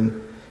hearing.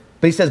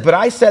 But He says, but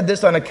I said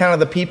this on account of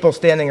the people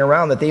standing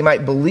around, that they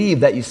might believe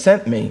that you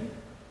sent me.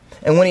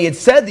 And when He had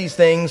said these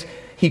things,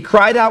 He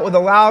cried out with a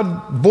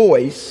loud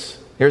voice.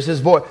 Here's His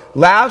voice.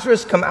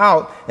 Lazarus, come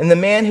out. And the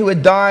man who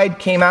had died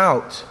came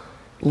out.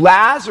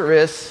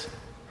 Lazarus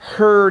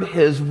heard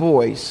His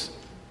voice.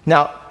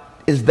 Now,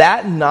 is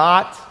that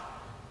not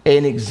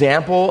an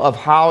example of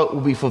how it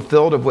will be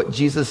fulfilled of what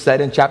Jesus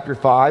said in chapter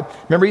 5?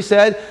 Remember He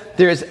said,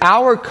 there is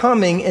hour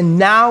coming and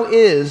now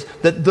is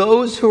that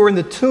those who are in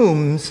the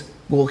tombs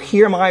will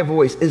hear my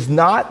voice. Is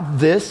not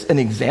this an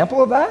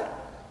example of that?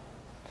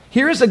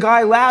 Here is a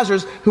guy,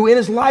 Lazarus, who in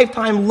his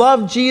lifetime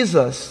loved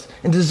Jesus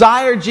and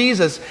desired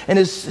Jesus, and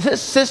his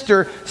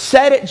sister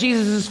sat at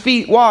Jesus'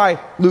 feet. Why?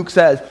 Luke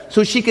says,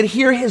 so she could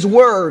hear His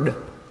word.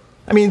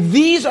 I mean,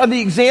 these are the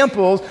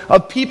examples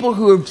of people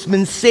who have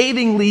been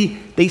savingly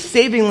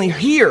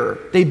hear.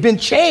 They've been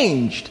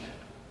changed.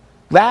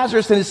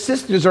 Lazarus and his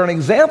sisters are an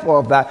example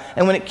of that.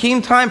 And when it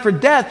came time for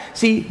death,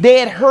 see, they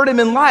had heard Him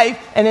in life,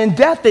 and in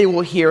death they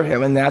will hear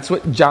Him. And that's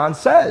what John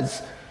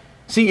says.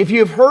 See, if you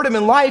have heard Him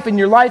in life and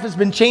your life has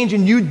been changed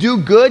and you do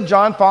good,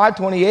 John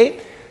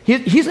 5:28,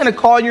 He's going to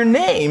call your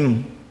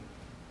name.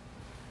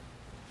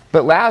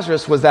 But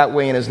Lazarus was that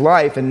way in his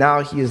life, and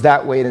now he is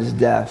that way in his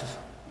death.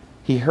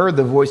 He heard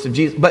the voice of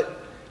Jesus.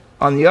 But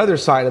on the other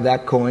side of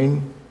that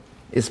coin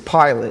is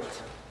Pilate.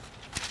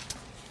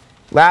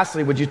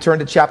 Lastly, would you turn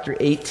to chapter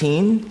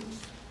 18?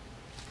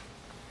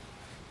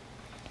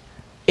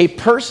 A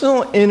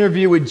personal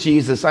interview with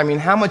Jesus. I mean,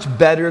 how much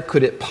better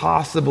could it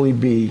possibly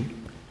be?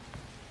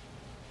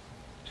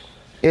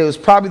 It was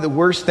probably the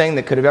worst thing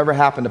that could have ever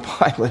happened to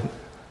Pilate,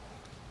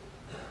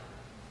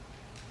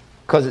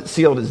 because it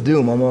sealed his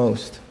doom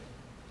almost.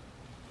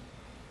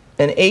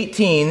 In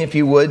 18, if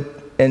you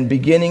would, and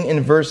beginning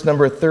in verse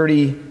number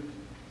 33,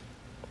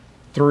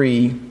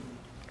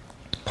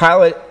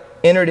 Pilate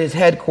entered his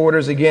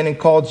headquarters again and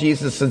called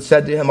Jesus and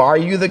said to him, are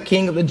you the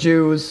king of the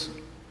Jews?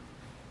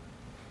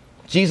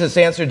 Jesus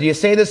answered, do you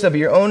say this of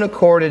your own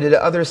accord, or did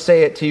others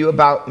say it to you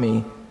about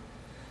me?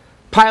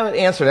 Pilate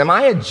answered, am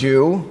I a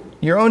Jew?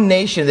 Your own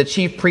nation, the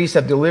chief priests,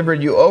 have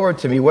delivered you over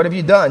to me. What have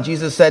you done?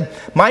 Jesus said,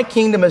 my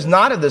kingdom is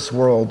not of this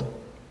world.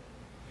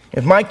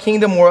 If my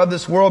kingdom were of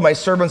this world, my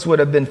servants would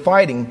have been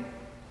fighting,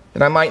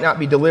 that I might not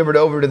be delivered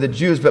over to the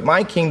Jews, but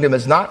my kingdom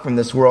is not from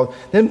this world.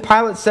 Then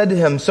Pilate said to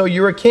him, so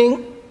you're a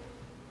king?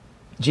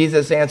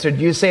 Jesus answered,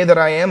 you say that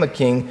I am a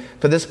king.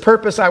 For this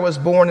purpose I was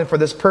born, and for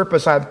this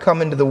purpose I have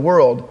come into the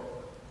world,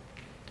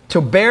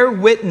 to bear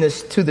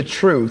witness to the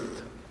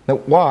truth. Now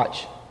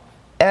watch,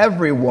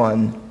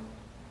 everyone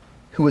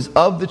who is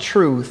of the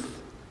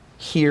truth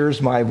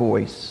hears my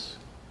voice.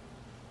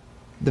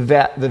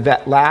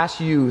 The last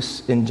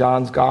use in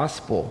John's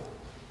gospel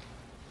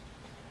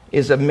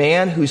is a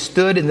man who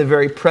stood in the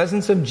very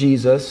presence of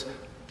Jesus,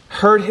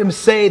 heard Him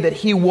say that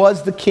He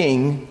was the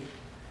king,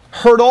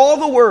 heard all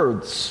the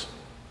words.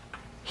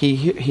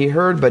 He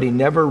heard, but he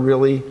never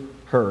really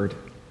heard.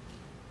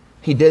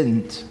 He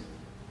didn't.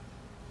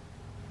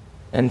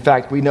 In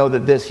fact, we know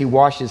that He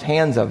washed His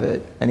hands of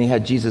it, and He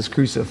had Jesus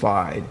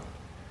crucified.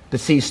 To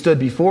see He stood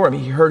before Him,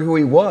 He heard who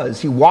He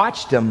was. He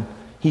watched Him.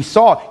 He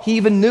saw. He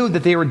even knew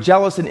that they were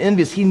jealous and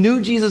envious. He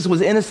knew Jesus was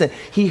innocent.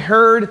 He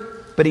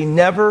heard, but he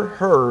never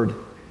heard.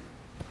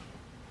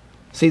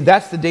 See,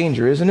 that's the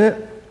danger, isn't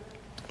it?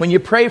 When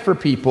you pray for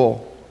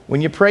people,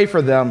 when you pray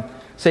for them,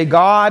 say,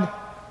 God,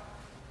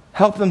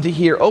 help them to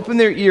hear. Open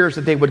their ears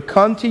that they would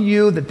come to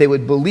you, that they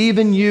would believe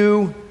in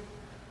you,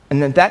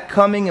 and that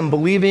coming and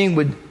believing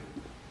would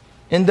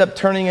end up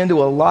turning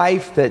into a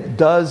life that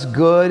does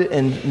good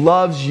and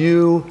loves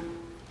you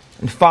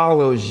and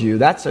follows you.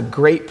 That's a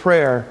great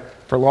prayer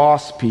for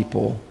lost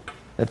people,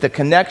 that the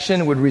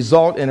connection would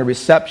result in a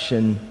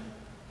reception.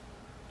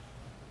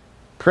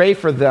 Pray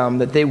for them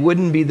that they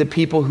wouldn't be the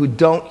people who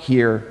don't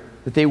hear,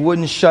 that they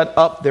wouldn't shut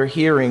up their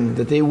hearing,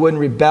 that they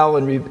wouldn't rebel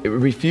and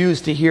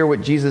refuse to hear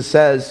what Jesus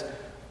says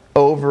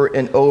over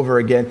and over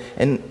again.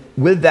 And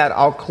with that,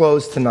 I'll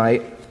close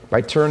tonight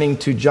by turning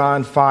to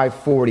John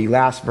 5:40,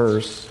 last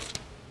verse.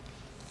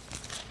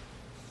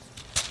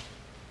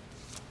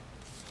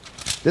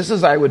 This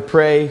is, I would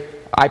pray,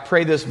 I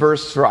pray this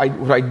verse for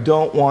what I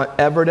don't want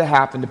ever to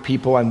happen to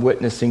people I'm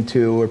witnessing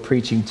to or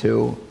preaching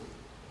to.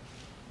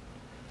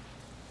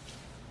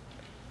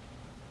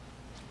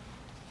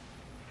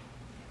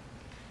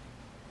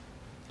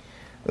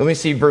 Let me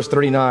see verse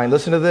 39.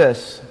 Listen to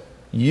this.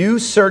 You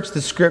search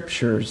the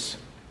Scriptures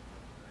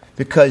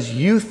because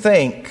you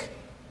think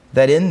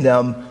that in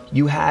them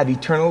you have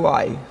eternal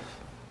life.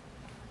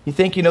 You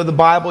think you know the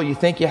Bible, you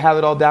think you have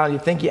it all down, you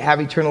think you have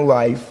eternal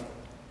life.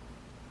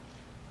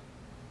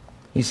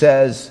 He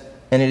says,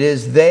 and it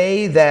is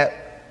they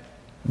that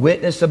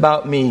witness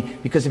about me.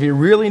 Because if you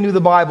really knew the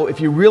Bible,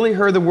 if you really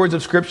heard the words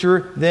of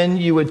Scripture, then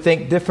you would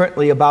think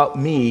differently about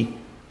me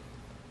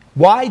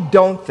Why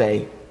don't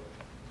they?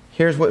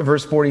 Here's what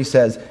verse 40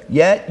 says.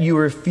 Yet you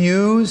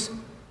refuse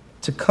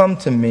to come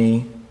to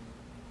me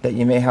that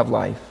you may have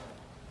life.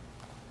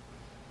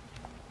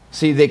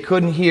 See, they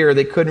couldn't hear,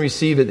 they couldn't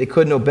receive it, they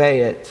couldn't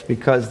obey it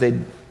because they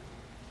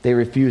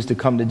refused to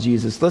come to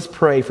Jesus. Let's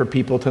pray for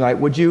people tonight.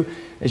 Would you,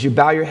 as you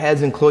bow your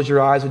heads and close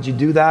your eyes, would you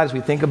do that as we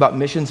think about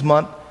Missions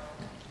Month?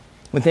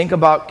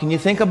 Can you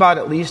think about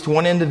at least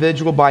one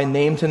individual by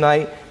name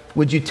tonight?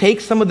 Would you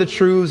take some of the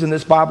truths in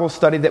this Bible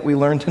study that we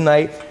learned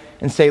tonight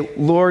and say,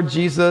 Lord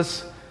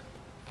Jesus,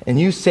 and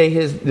you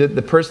say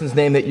the person's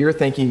name that you're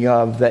thinking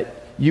of that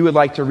you would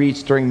like to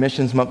reach during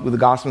Missions Month with the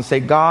gospel, and say,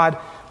 God,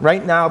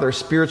 right now they're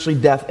spiritually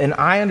deaf, and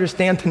I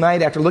understand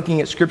tonight after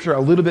looking at Scripture a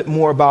little bit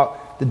more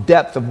about the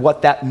depth of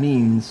what that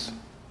means.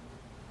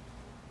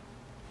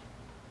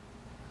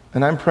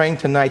 And I'm praying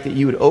tonight that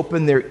you would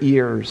open their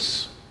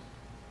ears.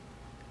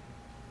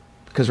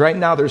 Because right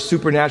now they're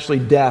supernaturally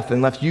deaf.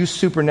 Unless you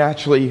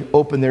supernaturally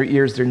open their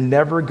ears, they're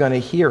never going to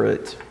hear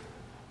it.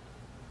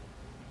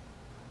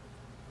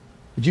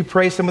 Would you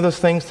pray some of those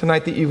things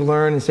tonight that you've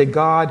learned and say,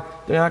 God,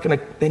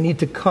 they need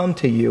to come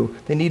to you.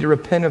 They need to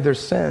repent of their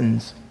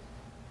sins.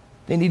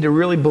 They need to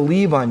really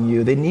believe on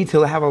you. They need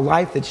to have a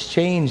life that's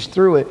changed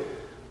through it.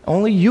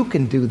 Only you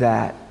can do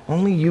that.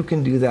 Only you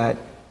can do that.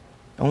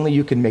 Only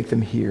you can make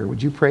them hear.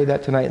 Would you pray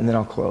that tonight, and then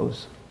I'll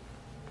close.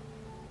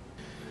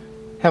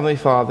 Heavenly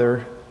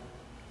Father,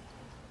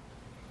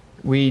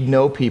 we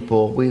know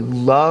people, we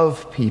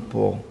love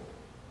people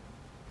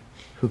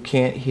who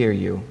can't hear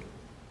you.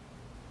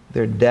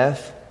 They're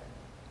deaf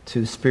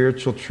to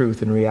spiritual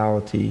truth and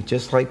reality,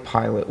 just like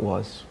Pilate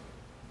was.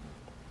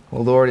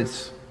 Well, Lord,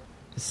 it's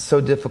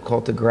so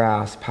difficult to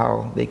grasp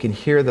how they can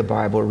hear the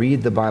Bible,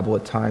 read the Bible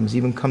at times,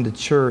 even come to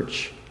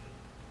church,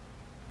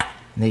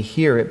 and they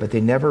hear it, but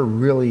they never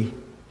really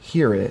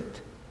hear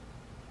it.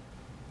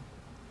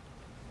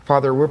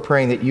 Father, we're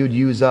praying that you'd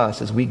use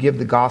us as we give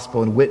the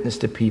gospel and witness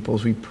to people,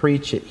 as we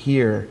preach it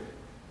here,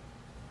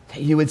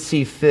 that you would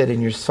see fit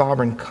in your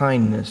sovereign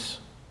kindness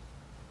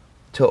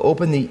to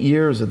open the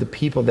ears of the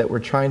people that we're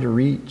trying to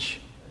reach,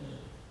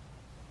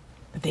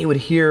 that they would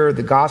hear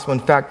the gospel. In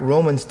fact,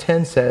 Romans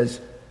 10 says,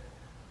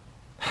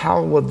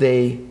 how will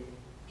they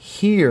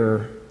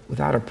hear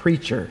without a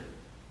preacher?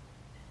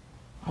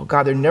 Oh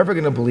God, they're never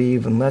going to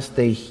believe unless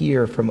they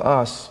hear from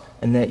us,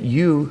 and that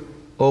you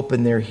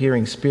open their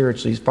hearing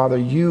spiritually. Father,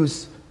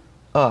 use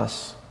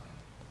us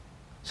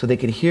so they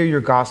can hear your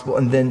gospel,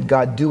 and then,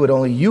 God, do what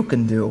only you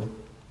can do.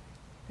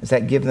 Is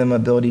that give them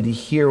ability to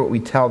hear what we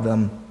tell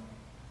them,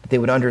 that they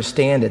would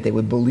understand it, they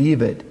would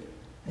believe it,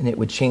 and it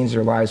would change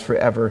their lives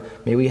forever.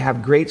 May we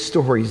have great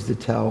stories to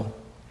tell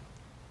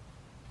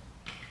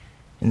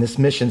in this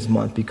Missions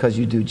Month, because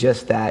you do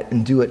just that,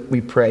 and do it,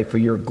 we pray, for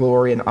your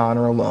glory and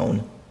honor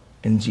alone.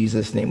 In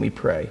Jesus' name we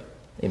pray.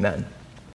 Amen.